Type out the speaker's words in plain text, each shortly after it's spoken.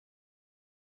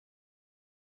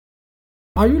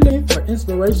Are you looking for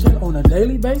inspiration on a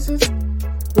daily basis?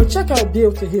 Well, check out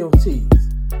Deal to Heal Tees.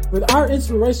 With our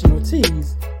inspirational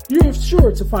tees, you're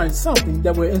sure to find something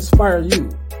that will inspire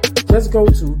you. Just go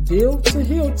to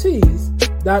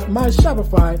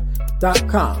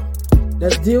dealtohealtees.myshopify.com.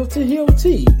 That's Deal to Heal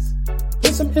Tees.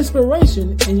 Get some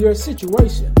inspiration in your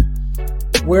situation.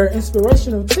 Wear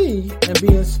inspirational tee and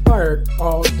be inspired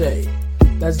all day.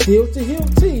 That's Deal to Heal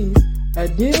Tees at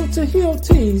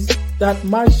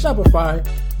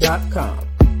dealtohealtees.myshopify.com.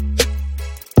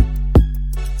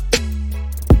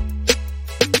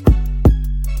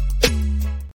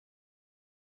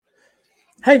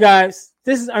 Hey guys,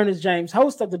 this is Earnest James,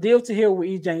 host of the Deal to Heal with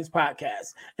E. James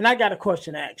podcast, and I got a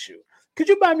question to ask you. Could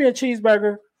you buy me a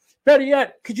cheeseburger? Better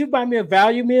yet, could you buy me a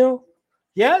value meal?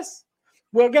 Yes?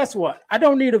 Well, guess what? I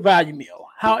don't need a value meal.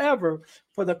 However,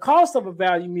 for the cost of a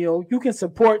value meal, you can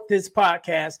support this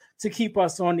podcast to keep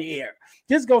us on the air.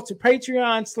 Just go to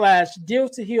Patreon/Deal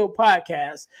to Heal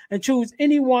podcast and choose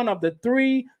any one of the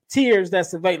 3 tiers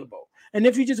that's available. And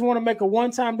if you just want to make a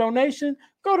one-time donation,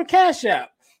 go to Cash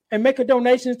App and make a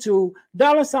donation to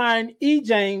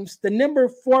 $EJames, the number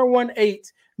 418.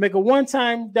 Make a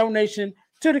one-time donation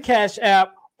to the Cash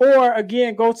App, or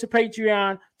again, go to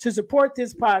Patreon to support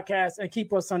this podcast and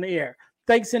keep us on the air.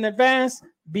 Thanks in advance.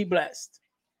 Be blessed.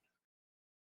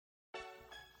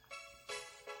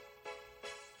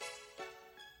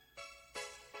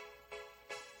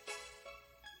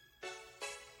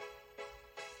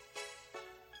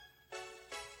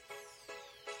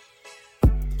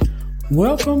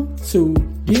 Welcome to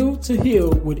Deal to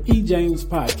Heal with E. James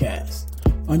podcast.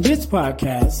 On this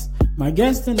podcast, my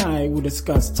guest and I will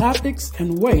discuss topics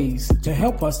and ways to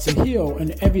help us to heal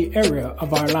in every area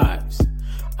of our lives.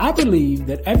 I believe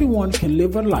that everyone can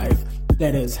live a life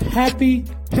that is happy,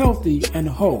 healthy, and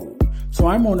whole. So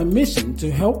I'm on a mission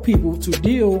to help people to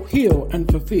deal, heal,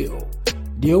 and fulfill.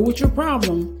 Deal with your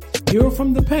problem, heal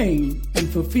from the pain, and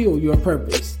fulfill your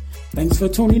purpose. Thanks for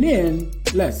tuning in.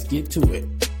 Let's get to it.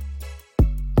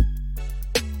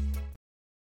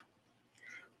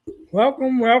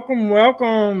 Welcome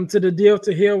to the Deal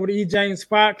to Heal with E. James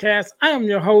podcast. I am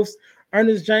your host,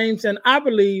 Earnest James, and I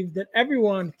believe that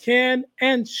everyone can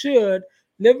and should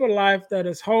live a life that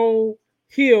is whole,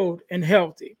 healed, and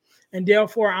healthy. And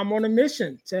therefore, I'm on a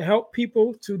mission to help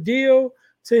people to deal,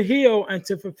 to heal, and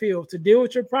to fulfill, to deal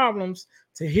with your problems,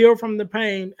 to heal from the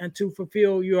pain, and to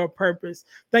fulfill your purpose.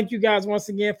 Thank you guys once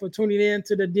again for tuning in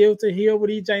to the Deal to Heal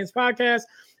with E. James podcast.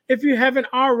 If you haven't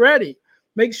already,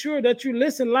 make sure that you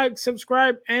listen, like,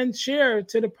 subscribe, and share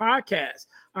to the podcast.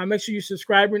 Make sure you're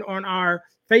subscribing on our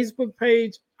Facebook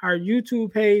page, our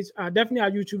YouTube page, definitely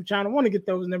our YouTube channel. I want to get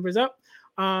those numbers up.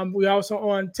 We also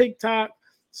on TikTok,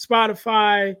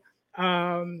 Spotify,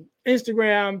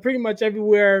 Instagram, pretty much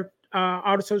everywhere,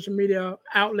 all the social media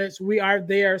outlets. We are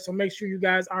there. So make sure you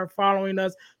guys are following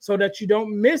us so that you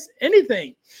don't miss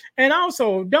anything. And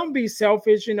also, don't be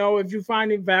selfish. If you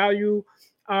find value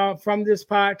from this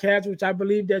podcast, which I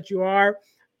believe that you are,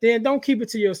 then don't keep it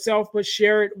to yourself, but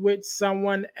share it with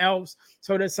someone else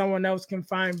so that someone else can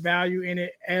find value in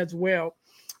it as well.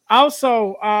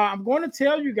 Also, I'm going to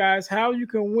tell you guys how you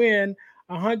can win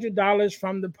 $100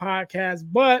 from the podcast,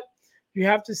 but you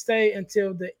have to stay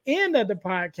until the end of the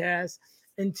podcast,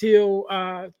 until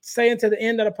the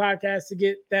end of the podcast to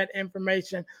get that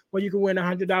information where you can win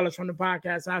 $100 from the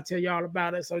podcast. I'll tell you all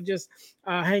about it. So just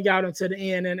hang out until the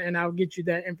end and I'll get you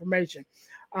that information.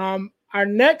 Our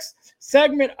next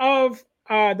segment of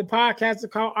the podcast is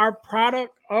called our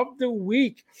product of the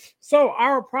week. So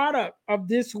our product of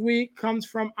this week comes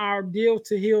from our Deal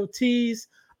to Heal Tees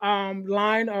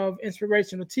line of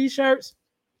inspirational t-shirts.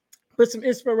 Put some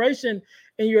inspiration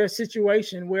in your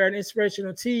situation. Wear an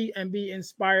inspirational tee and be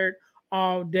inspired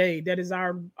all day. That is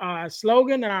our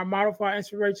slogan and our motto for our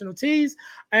inspirational tees.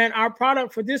 And our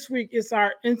product for this week is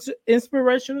our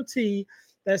inspirational tee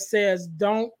that says,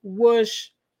 "Don't whoosh,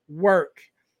 work."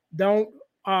 Don't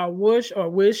whoosh or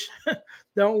wish.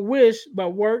 Don't wish, but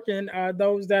work. And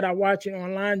those that are watching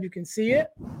online, you can see it.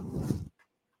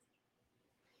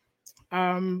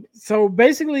 So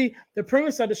basically, the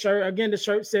premise of the shirt, again, the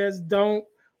shirt says, "Don't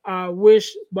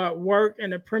wish, but work."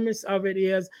 And the premise of it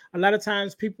is a lot of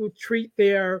times people treat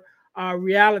their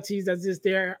realities as if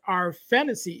there are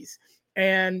fantasies.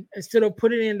 And instead of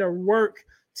putting in the work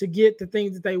to get the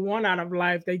things that they want out of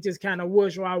life, they just kind of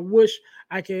wish, or I wish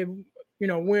I could,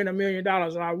 win $1 million,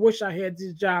 or I wish I had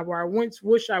this job, or I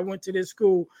wish I went to this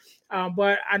school.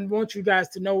 But I want you guys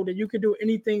to know that you can do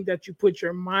anything that you put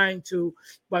your mind to.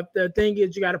 But the thing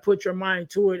is, you got to put your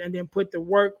mind to it and then put the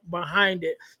work behind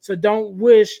it. So don't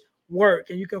wish,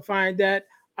 work. And you can find that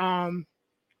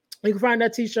You can find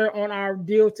that t-shirt on our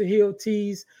Deal to Heal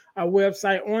Tees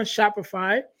website on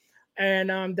Shopify,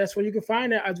 and that's where you can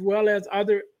find it, as well as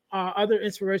other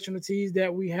inspirational tees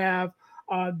that we have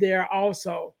there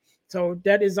also. So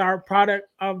that is our product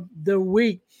of the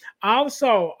week.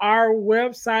 Also, our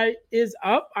website is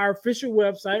up, our official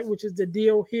website, which is the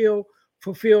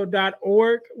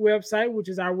dealhealfulfill.org website, which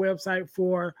is our website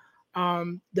for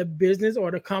the business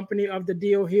or the company of the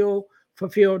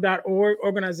dealhealfulfill.org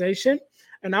organization.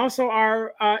 And also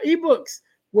our ebooks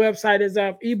website is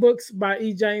up,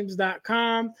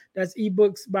 ebooksbyejames.com. That's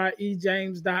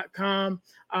ebooksbyejames.com.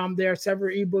 There are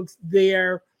several ebooks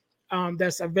there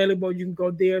that's available. You can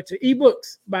go there to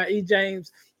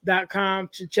ebooksbyejames.com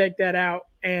to check that out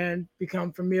and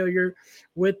become familiar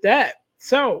with that.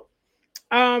 So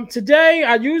today,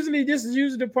 this is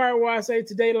usually the part where I say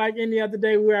today, like any other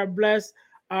day, we are blessed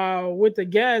with the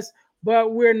guest,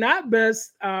 but we're not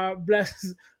blessed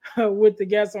with the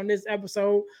guests on this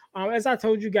episode. As I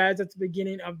told you guys at the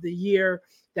beginning of the year,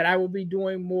 that I will be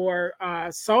doing more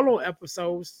solo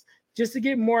episodes just to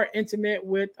get more intimate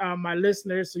with my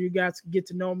listeners, so you guys can get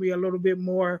to know me a little bit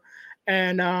more.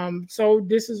 And so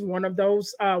this is one of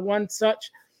those one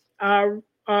such uh,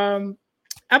 um,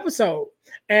 episode.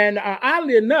 And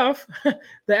oddly enough,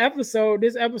 this episode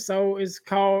is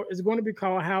going to be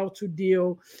called "How to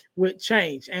Deal with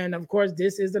Change." And of course,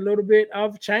 this is a little bit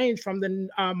of change from the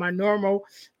my normal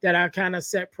that I kind of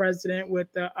set precedent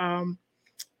with the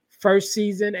first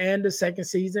season and the second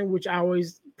season, which I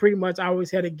always pretty much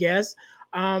always had a guess.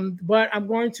 But I'm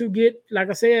going to get, like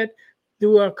I said,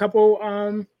 do a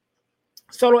couple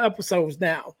solo episodes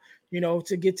now,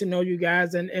 to get to know you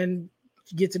guys and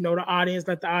get to know the audience,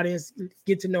 let the audience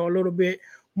get to know a little bit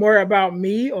more about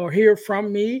me or hear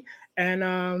from me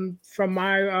and from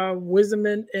my wisdom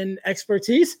and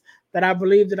expertise that I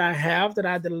believe that I have, that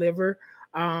I deliver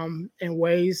in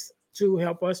ways to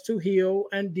help us to heal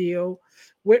and deal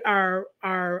with our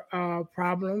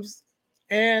problems,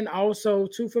 and also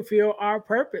to fulfill our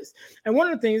purpose. And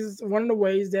one of the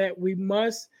ways that we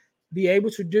must be able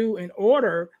to do in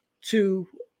order to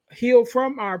heal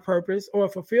from our purpose or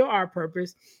fulfill our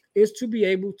purpose is to be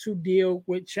able to deal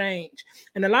with change.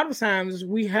 And a lot of times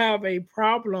we have a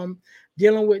problem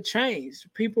dealing with change.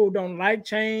 People don't like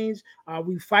change.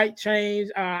 We fight change.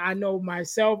 I know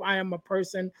myself, I am a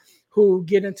person who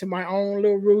get into my own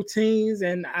little routines,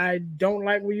 and I don't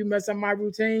like when you mess up my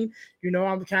routine.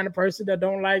 I'm the kind of person that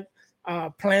don't like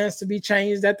plans to be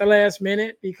changed at the last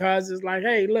minute, because it's like,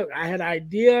 hey, look, I had an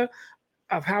idea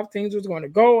of how things was going to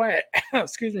go.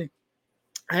 Excuse me.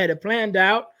 I had it planned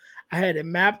out. I had it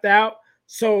mapped out.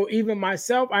 So even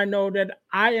myself, I know that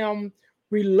I am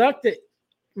reluctant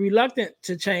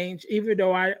to change, even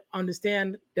though I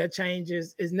understand that change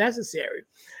is necessary.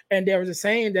 And there was a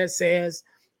saying that says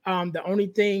the only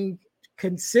thing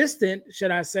consistent,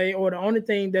 should I say, or the only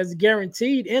thing that's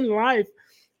guaranteed in life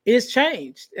is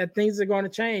change. That things are going to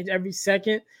change every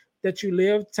second that you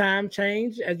live. Time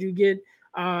change as you get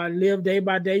live day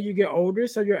by day. You get older,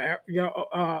 so your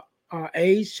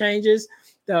age changes.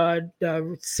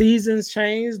 The seasons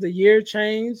change. The year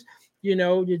change.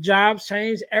 Your jobs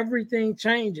change. Everything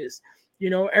changes.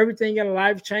 Everything in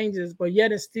life changes. But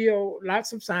yet, it's still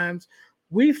lots of times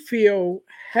we feel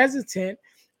hesitant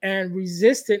and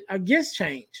resistant against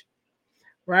change,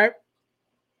 right?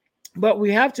 But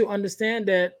we have to understand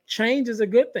that change is a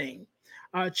good thing.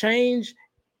 Change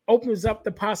opens up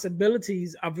the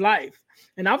possibilities of life.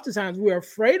 And oftentimes we're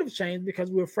afraid of change because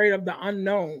we're afraid of the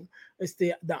unknown. It's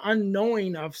the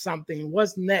unknowing of something.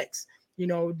 What's next?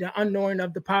 The unknowing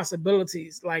of the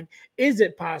possibilities. Like, is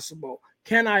it possible?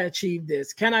 Can I achieve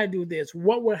this? Can I do this?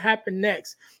 What will happen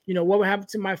next? What will happen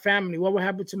to my family? What will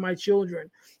happen to my children?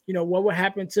 What will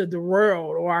happen to the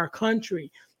world or our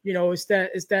country? It's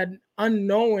that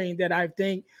unknowing that I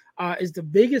think is the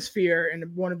biggest fear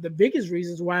and one of the biggest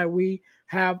reasons why we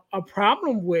have a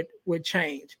problem with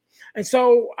change. And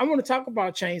so I want to talk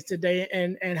about change today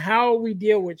and how we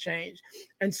deal with change.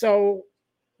 And so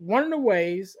one of the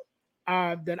ways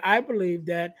that I believe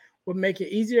that would make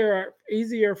it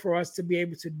easier for us to be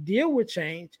able to deal with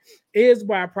change is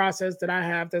by a process that I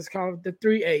have that's called the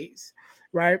 3 A's,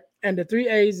 right? And the 3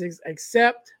 A's is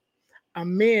accept,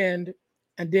 amend,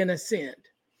 and then ascend,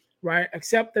 right?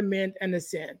 Accept, amend, and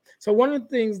ascend. So one of the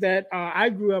things that I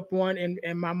grew up on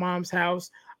in my mom's house,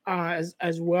 as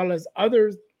well as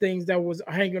other things that was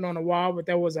hanging on the wall, but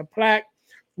there was a plaque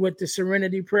with the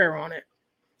Serenity Prayer on it.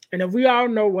 And if we all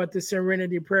know what the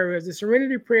Serenity Prayer is, the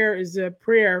Serenity Prayer is a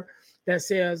prayer that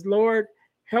says, Lord,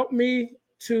 help me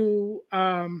to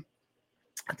I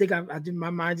think I did. My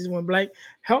mind just went blank.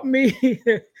 Help me,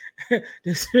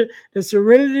 the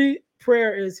serenity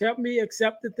prayer is help me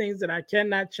accept the things that I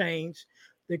cannot change,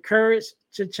 the courage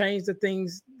to change the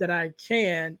things that I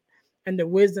can, and the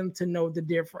wisdom to know the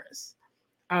difference.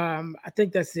 I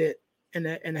think that's it. In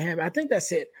the habit, I think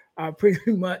that's it.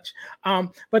 Pretty much.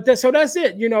 So that's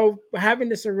it. Having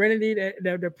the serenity.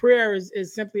 The prayer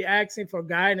is simply asking for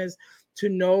guidance to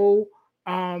know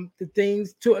the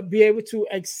things, to be able to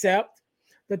accept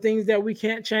the things that we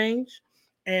can't change,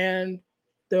 and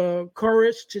the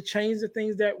courage to change the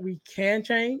things that we can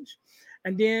change,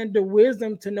 and then the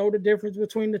wisdom to know the difference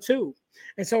between the two.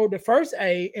 And so the first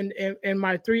A in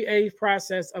my 3 A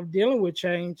process of dealing with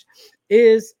change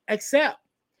is accept,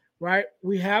 right?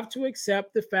 We have to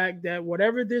accept the fact that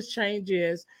whatever this change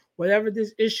is, whatever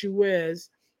this issue is,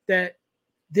 that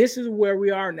this is where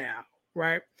we are now,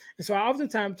 right? And so I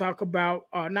oftentimes talk about,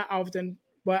 not often,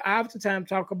 but I oftentimes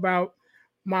talk about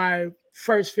my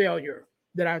first failure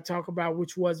that I talk about,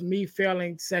 which was me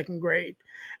failing second grade.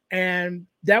 And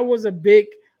that was a big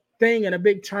thing and a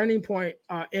big turning point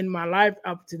in my life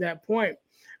up to that point,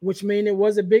 which means it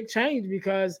was a big change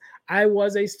because I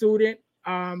was a student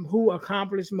who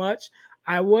accomplished much.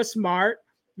 I was smart.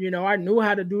 I knew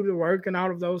how to do the work and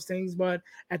all of those things. But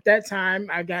at that time,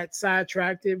 I got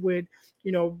sidetracked with,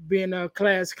 being a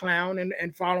class clown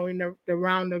and following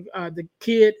around the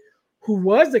kid who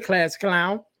was the class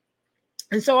clown.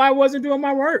 And so I wasn't doing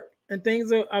my work and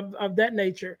things of that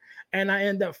nature. And I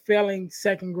ended up failing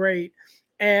second grade.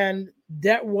 And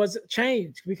that was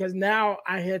changed because now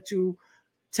I had to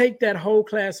take that whole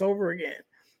class over again,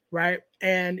 right?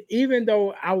 And even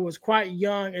though I was quite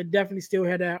young, it definitely still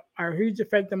had a huge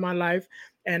effect on my life.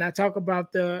 And I talk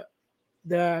about the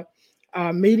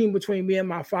meeting between me and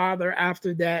my father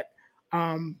after that.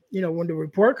 When the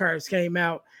report cards came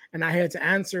out, and I had to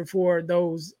answer for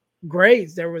those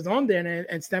grades that was on there,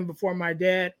 and stand before my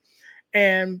dad,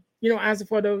 and answer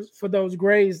for those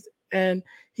grades. And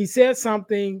he said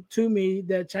something to me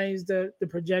that changed the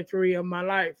trajectory of my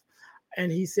life. And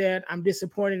he said, "I'm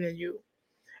disappointed in you."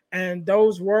 And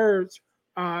those words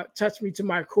touched me to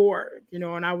my core,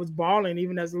 and I was bawling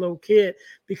even as a little kid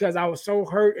because I was so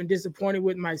hurt and disappointed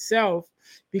with myself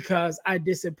because I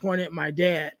disappointed my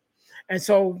dad. And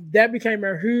so that became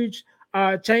a huge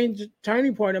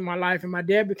turning point in my life. And my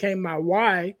dad became my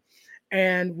why,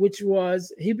 and which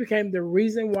was he became the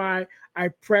reason why I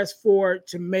pressed forward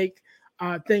to make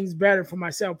things better for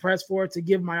myself, press forward to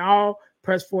give my all,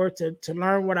 press forward to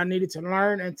learn what I needed to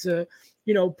learn, and to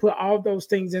put all those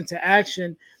things into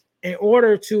action in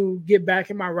order to get back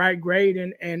in my right grade,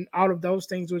 and all of those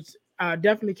things, which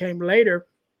definitely came later.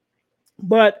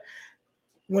 But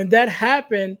when that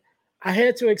happened, I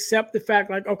had to accept the fact,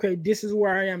 like, okay, this is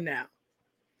where I am now.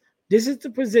 This is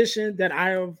the position that I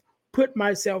have put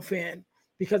myself in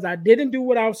because I didn't do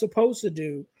what I was supposed to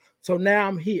do. So now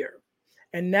I'm here.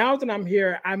 And now that I'm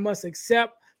here, I must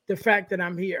accept the fact that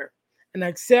I'm here, and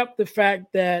accept the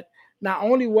fact that not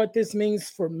only what this means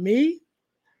for me,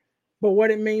 but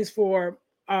what it means for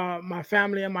my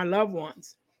family and my loved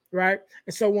ones, right?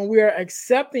 And so when we are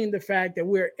accepting the fact that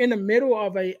we're in the middle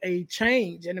of a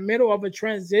change, in the middle of a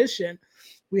transition,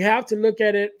 we have to look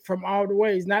at it from all the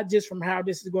ways, not just from how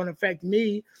this is going to affect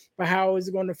me, but how is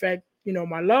it going to affect,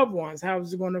 my loved ones? How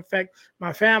is it going to affect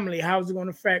my family? How is it going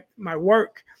to affect my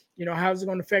work? How is it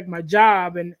going to affect my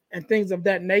job, and things of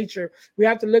that nature? We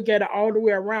have to look at it all the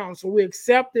way around. So we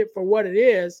accept it for what it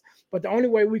is, but the only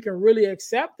way we can really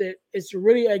accept it is to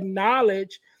really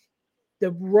acknowledge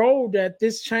the role that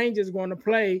this change is going to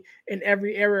play in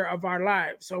every area of our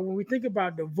lives. So when we think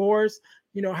about divorce,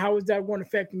 how is that going to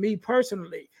affect me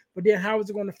personally? But then how is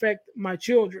it going to affect my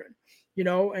children?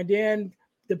 And then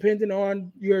depending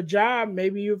on your job,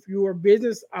 maybe if you were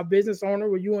a business owner,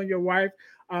 where you and your wife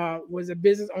was a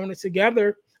business owner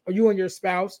together, or you and your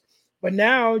spouse, but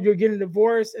now you're getting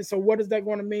divorced. And so what is that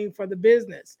going to mean for the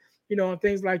business? And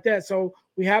things like that. So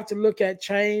we have to look at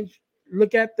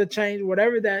the change,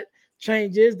 whatever that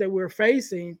change is that we're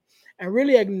facing, and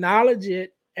really acknowledge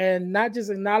it, and not just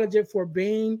acknowledge it for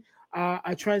being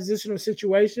a transitional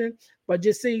situation, but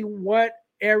just see what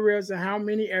areas and how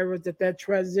many areas that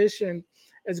transition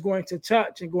is going to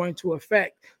touch and going to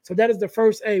affect. So that is the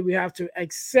first A. We have to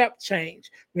accept change.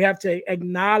 We have to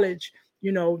acknowledge,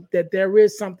 that there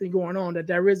is something going on, that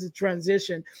there is a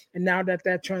transition. And now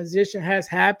that transition has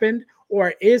happened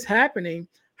or is happening,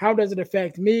 how does it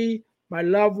affect me, my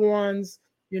loved ones,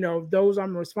 those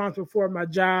I'm responsible for, my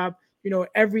job,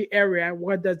 every area,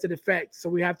 what does it affect? So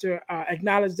we have to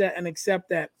acknowledge that and accept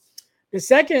that. The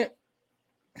second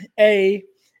A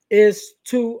is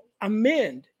to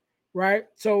amend, right?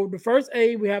 So the first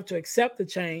A, we have to accept the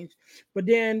change, but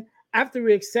then after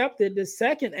we accept it, the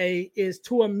second A is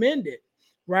to amend it,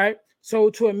 right? So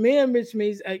to amend, which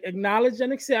means acknowledge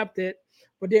and accept it,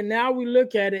 but then now we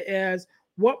look at it as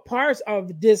what parts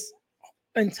of this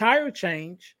entire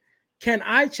change can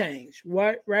I change?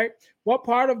 What, right? What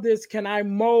part of this can I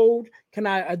mold? Can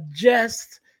I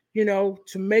adjust, to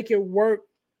make it work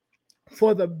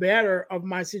for the better of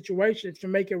my situation, to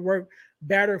make it work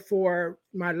better for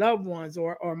my loved ones,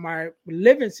 or my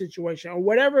living situation, or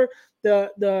whatever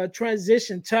the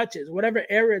transition touches, whatever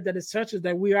area that it touches,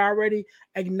 that we already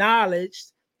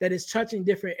acknowledged that it's touching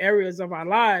different areas of our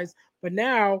lives. But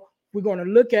now we're going to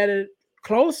look at it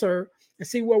closer and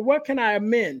see, well, what can I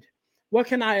amend? What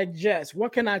can I adjust?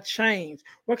 What can I change?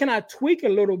 What can I tweak a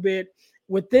little bit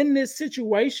within this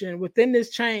situation, within this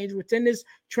change, within this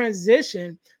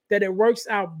transition, that it works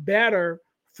out better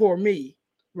for me,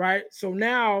 right? So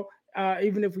now,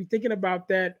 even if we're thinking about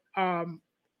that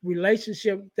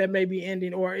relationship that may be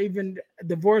ending, or even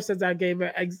divorce, as I gave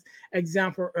an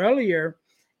example earlier,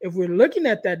 if we're looking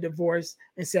at that divorce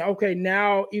and say, okay,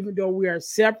 now, even though we are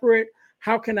separate,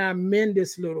 how can I amend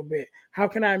this a little bit? How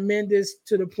can I amend this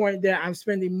to the point that I'm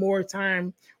spending more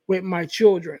time with my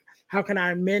children? How can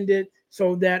I amend it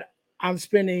so that I'm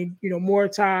spending, more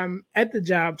time at the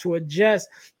job to adjust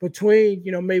between,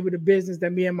 maybe the business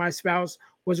that me and my spouse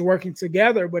was working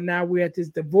together, but now we're at this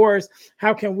divorce.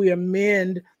 How can we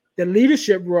amend the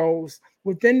leadership roles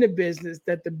within the business,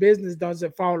 that the business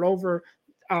doesn't fall over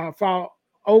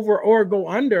or go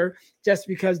under just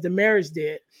because the marriage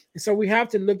did? And so we have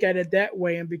to look at it that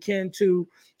way and begin to,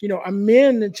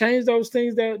 amend and change those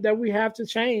things that we have to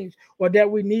change, or that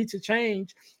we need to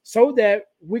change, so that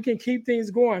we can keep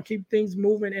things going, keep things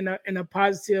moving in a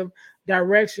positive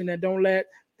direction, and don't let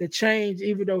the change,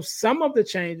 even though some of the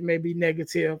change may be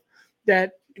negative,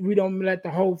 that we don't let the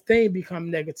whole thing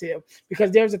become negative. Because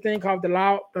there's a thing called the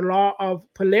law of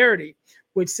polarity,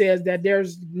 which says that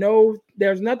there's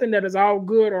nothing that is all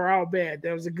good or all bad.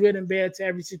 There's a good and bad to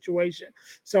every situation.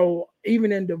 So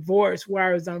even in divorce,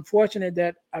 where it's unfortunate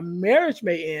that a marriage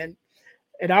may end,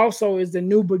 it also is the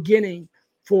new beginning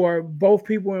for both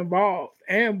people involved,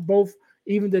 and both,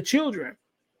 even the children.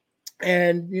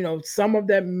 And some of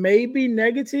that may be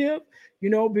negative,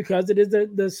 because it is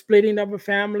the splitting of a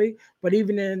family. But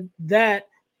even in that,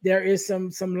 there is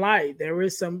some light, there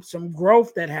is some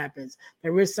growth that happens,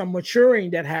 there is some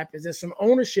maturing that happens, there's some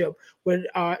ownership, with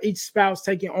each spouse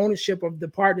taking ownership of the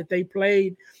part that they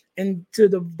played into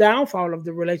the downfall of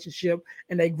the relationship.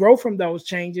 And they grow from those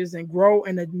changes, and grow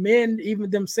and amend even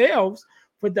themselves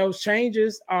for those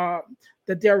changes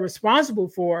that they're responsible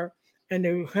for. And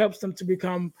it helps them to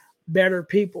become better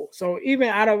people. So even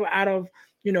out of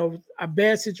a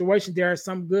bad situation, there are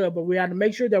some good, but we have to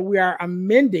make sure that we are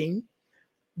amending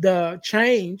the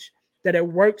change, that it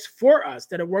works for us,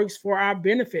 that it works for our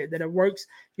benefit, that it works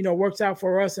out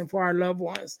for us and for our loved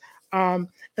ones. And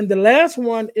the last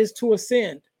one is to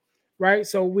ascend, right?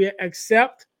 So we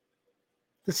accept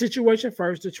the situation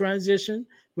first, the transition.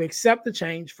 We accept the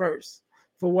change first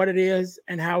for what it is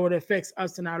and how it affects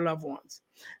us and our loved ones.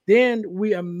 Then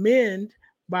we amend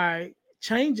by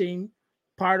changing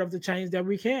part of the change that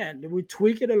we can. We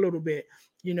tweak it a little bit,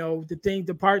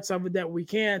 the parts of it that we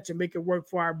can, to make it work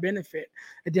for our benefit.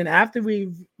 And then after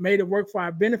we've made it work for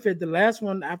our benefit, the last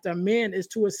one after amend is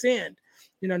to ascend.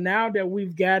 Now that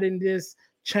we've gotten this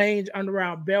change under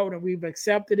our belt, and we've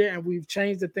accepted it, and we've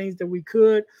changed the things that we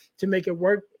could to make it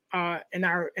work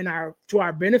to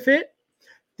our benefit,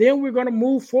 then we're going to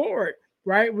move forward,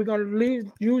 right? We're going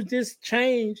to use this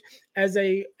change as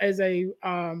a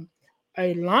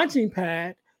launching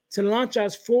pad to launch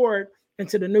us forward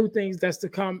into the new things that's to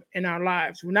come in our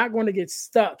lives. We're not going to get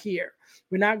stuck here.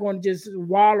 We're not going to just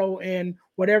wallow in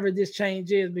whatever this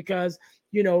change is, because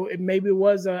it maybe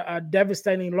was a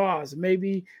devastating loss,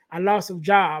 maybe a loss of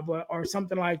job, or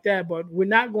something like that. But we're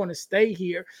not going to stay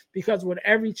here, because with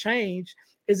every change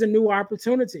is a new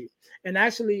opportunity. And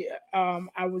actually,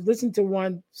 I was listening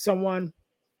to someone,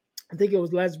 I think it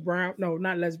was Les Brown. No,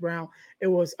 not Les Brown. It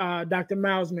was Dr.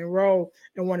 Miles Monroe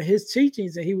in one of his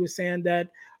teachings. And he was saying that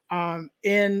I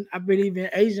believe in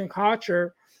Asian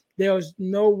culture, there's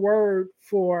no word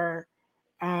for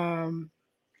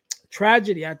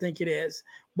tragedy, I think it is.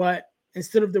 But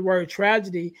instead of the word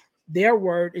tragedy, their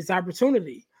word is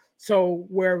opportunity. So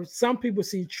where some people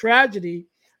see tragedy,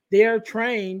 they're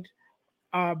trained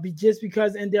just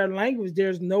because in their language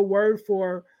there's no word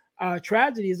for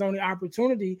tragedy, is only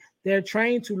opportunity. They're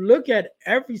trained to look at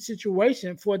every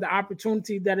situation for the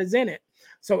opportunity that is in it.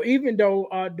 So even though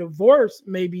divorce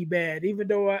may be bad, even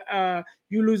though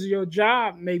you losing your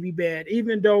job may be bad,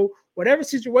 even though whatever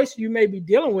situation you may be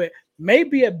dealing with may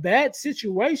be a bad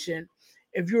situation,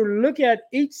 if you look at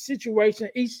each situation,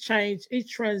 each change,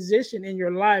 each transition in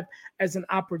your life as an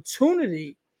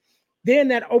opportunity, then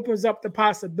that opens up the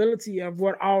possibility of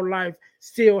what all life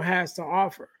still has to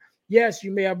offer. Yes,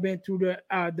 you may have been through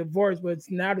the divorce, but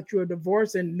now that you're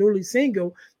divorced and newly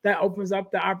single, that opens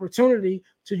up the opportunity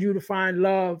to you to find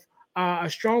love, a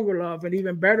stronger love, and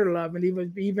even better love, and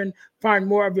even find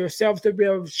more of yourself to be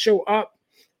able to show up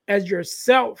as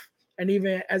yourself and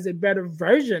even as a better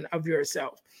version of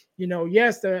yourself.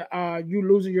 Yes, you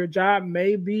losing your job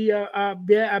may be a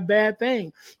bad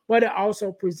thing, but it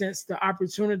also presents the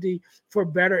opportunity for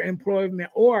better employment,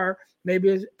 or maybe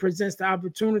it presents the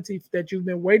opportunity that you've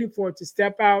been waiting for to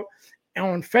step out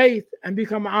on faith and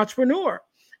become an entrepreneur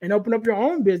and open up your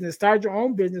own business, start your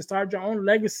own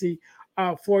legacy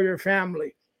for your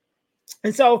family.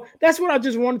 And so that's what I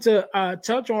just wanted to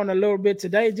touch on a little bit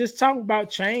today. Just talk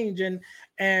about change and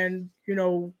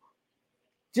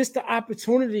just the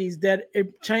opportunities that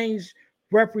it change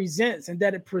represents and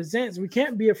that it presents. We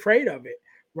can't be afraid of it,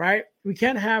 right? We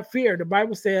can't have fear. The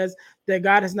Bible says that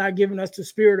God has not given us the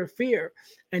spirit of fear,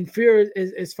 and fear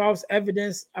is false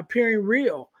evidence appearing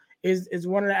real. Is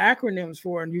one of the acronyms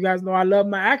for it. And you guys know I love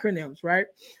my acronyms, right?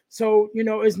 So,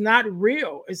 it's not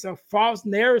real. It's a false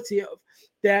narrative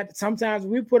that sometimes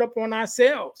we put up on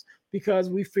ourselves because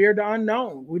we fear the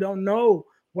unknown. We don't know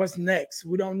what's next.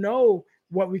 We don't know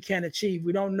what we can achieve.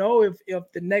 We don't know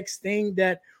if the next thing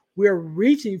that we're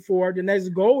reaching for, the next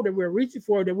goal that we're reaching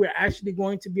for, that we're actually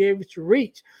going to be able to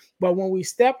reach. But when we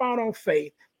step out on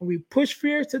faith, when we push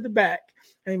fear to the back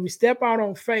and we step out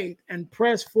on faith and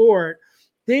press forward,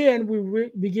 then we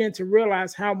begin to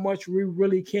realize how much we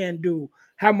really can do,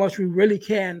 how much we really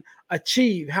can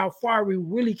achieve, how far we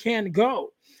really can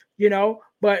go,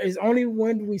 But it's only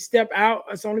when we step out,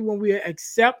 it's only when we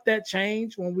accept that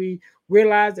change, when we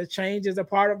realize that change is a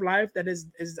part of life, that is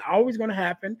always going to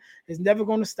happen, it's never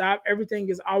going to stop. Everything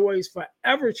is always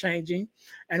forever changing.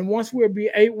 And once we're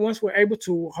able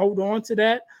to hold on to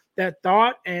that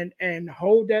thought and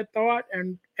hold that thought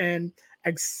and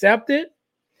accept it,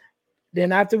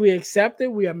 then after we accept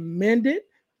it, we amend it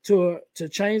to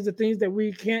change the things that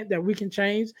we can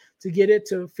change to get it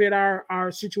to fit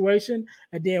our situation.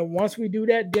 And then once we do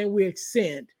that, then we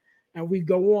ascend and we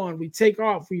go on, we take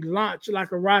off, we launch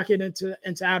like a rocket into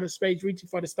outer space, reaching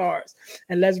for the stars.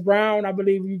 And Les Brown, I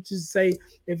believe, you just say,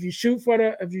 if you shoot for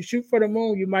the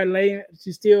moon, you might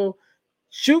still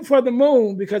shoot for the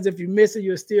moon, because if you miss it,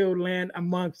 you'll still land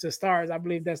amongst the stars. I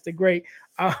believe that's the great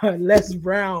Les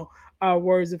Brown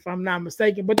words, if I'm not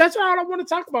mistaken. But that's all I want to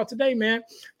talk about today, man.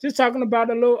 Just talking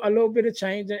about a little bit of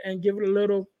change and give it a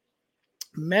little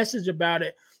message about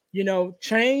it.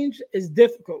 Change is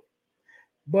difficult,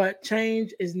 but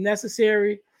change is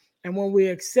necessary. And when we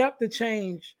accept the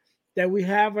change that we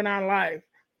have in our life,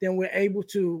 then we're able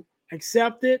to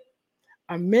accept it,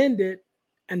 amend it,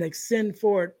 and ascend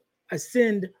forward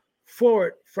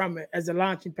from it as a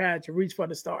launching pad to reach for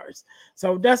the stars.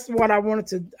 So that's what I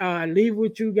wanted to leave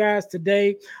with you guys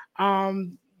today.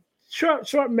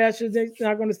 Short message. It's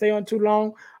not going to stay on too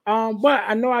long. But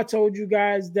I know I told you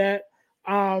guys that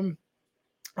I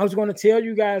was going to tell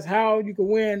you guys how you can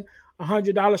win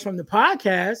 $100 from the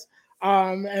podcast.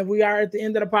 And we are at the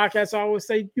end of the podcast. So I always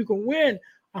say you can win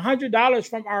 $100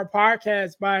 from our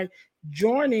podcast by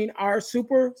joining our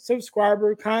super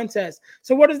subscriber contest.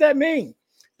 So what does that mean?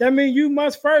 That means you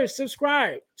must first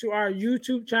subscribe to our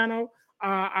YouTube channel,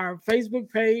 our Facebook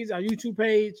page, our YouTube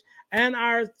page, and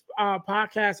our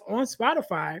podcast on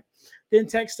Spotify. Then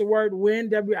text the word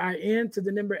WIN, WIN, to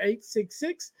the number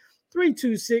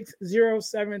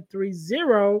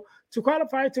 866-326-0730 to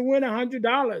qualify to win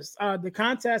 $100. The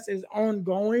contest is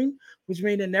ongoing, which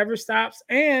means it never stops,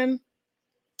 and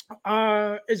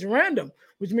it's random,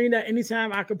 which means that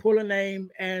anytime I could pull a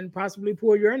name and possibly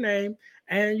pull your name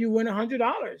and you win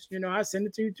 $100. I send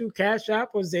it to you through Cash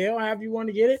App or Zelle, however you want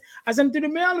to get it. I send it through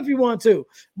the mail if you want to.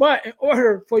 But in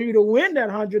order for you to win that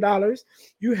 $100,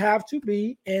 you have to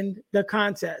be in the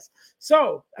contest.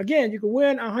 So again, you can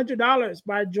win $100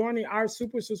 by joining our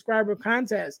super subscriber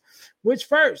contest, which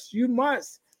first you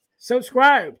must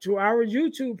subscribe to our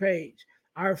YouTube page,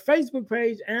 our Facebook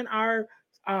page, and our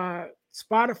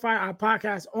Spotify, our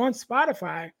podcast on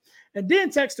Spotify, and then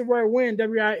text the word WIN,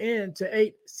 WIN,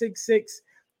 to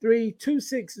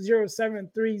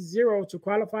 866-326-0730 to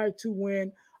qualify to win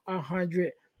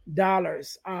 $100.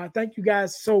 Thank you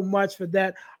guys so much for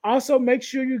that. Also, make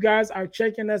sure you guys are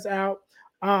checking us out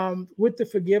with the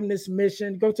Forgiveness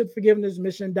Mission. Go to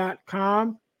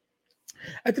forgivenessmission.com.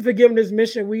 At the Forgiveness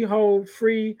Mission, we hold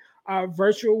free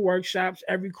virtual workshops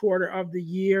every quarter of the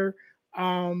year.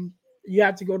 You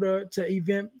have to go to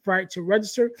Eventbrite to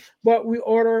register, but we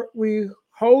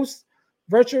host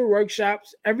virtual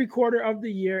workshops every quarter of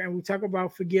the year, and we talk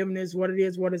about forgiveness, what it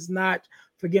is, what it's not,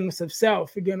 forgiveness of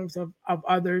self, forgiveness of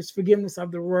others, forgiveness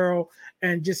of the world,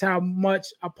 and just how much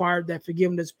a part that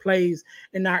forgiveness plays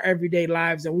in our everyday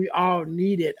lives, and we all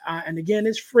need it. And again,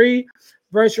 it's free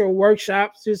virtual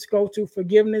workshops. Just go to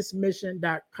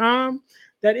forgivenessmission.com.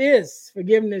 That is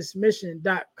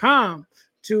forgivenessmission.com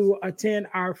to attend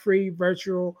our free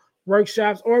virtual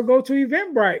workshops, or go to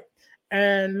Eventbrite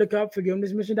and look up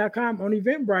forgivenessmission.com on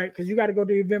Eventbrite, because you got to go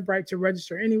to Eventbrite to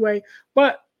register anyway.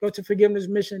 But go to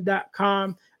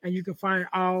forgivenessmission.com and you can find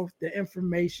all the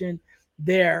information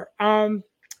there.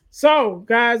 So,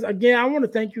 guys, again, I want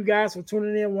to thank you guys for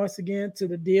tuning in once again to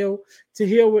the Deal to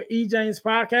Heal with E. James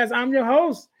podcast. I'm your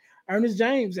host, Earnest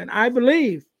James, and I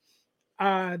believe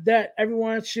that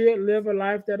everyone should live a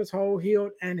life that is whole,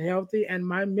 healed, and healthy. And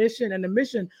my mission and the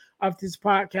mission of this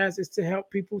podcast is to help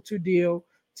people to deal,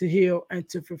 to heal, and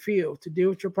to fulfill, to deal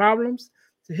with your problems,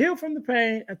 to heal from the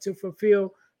pain, and to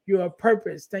fulfill your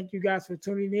purpose. Thank you guys for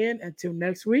tuning in. Until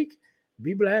next week,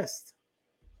 be blessed.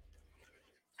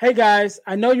 Hey guys,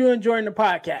 I know you're enjoying the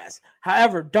podcast.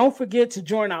 However, don't forget to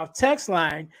join our text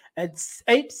line at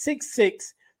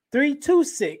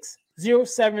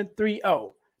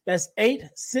 866-326-0730. That's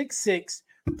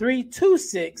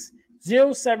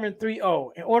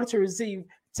 866-326-0730 in order to receive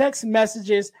text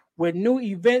messages with new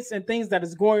events and things that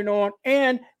is going on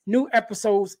and new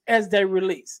episodes as they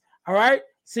release. All right,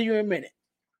 see you in a minute.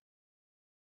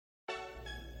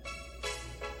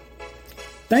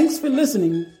 Thanks for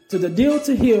listening to the Deal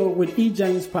to Heal with E.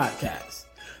 James podcast.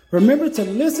 Remember to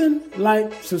listen,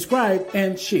 like, subscribe,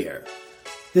 and share.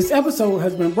 This episode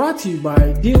has been brought to you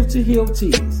by Deal to Heal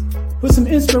Teas. Put some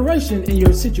inspiration in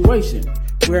your situation.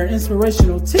 Wear an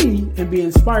inspirational tea and be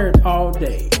inspired all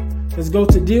day. Let's go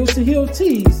to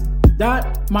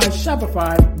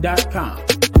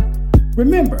dealtohealteas.myshopify.com.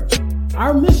 Remember,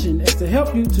 our mission is to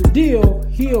help you to deal,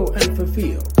 heal, and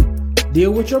fulfill.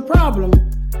 Deal with your problem,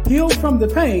 heal from the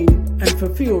pain, and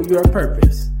fulfill your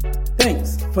purpose.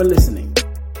 Thanks for listening.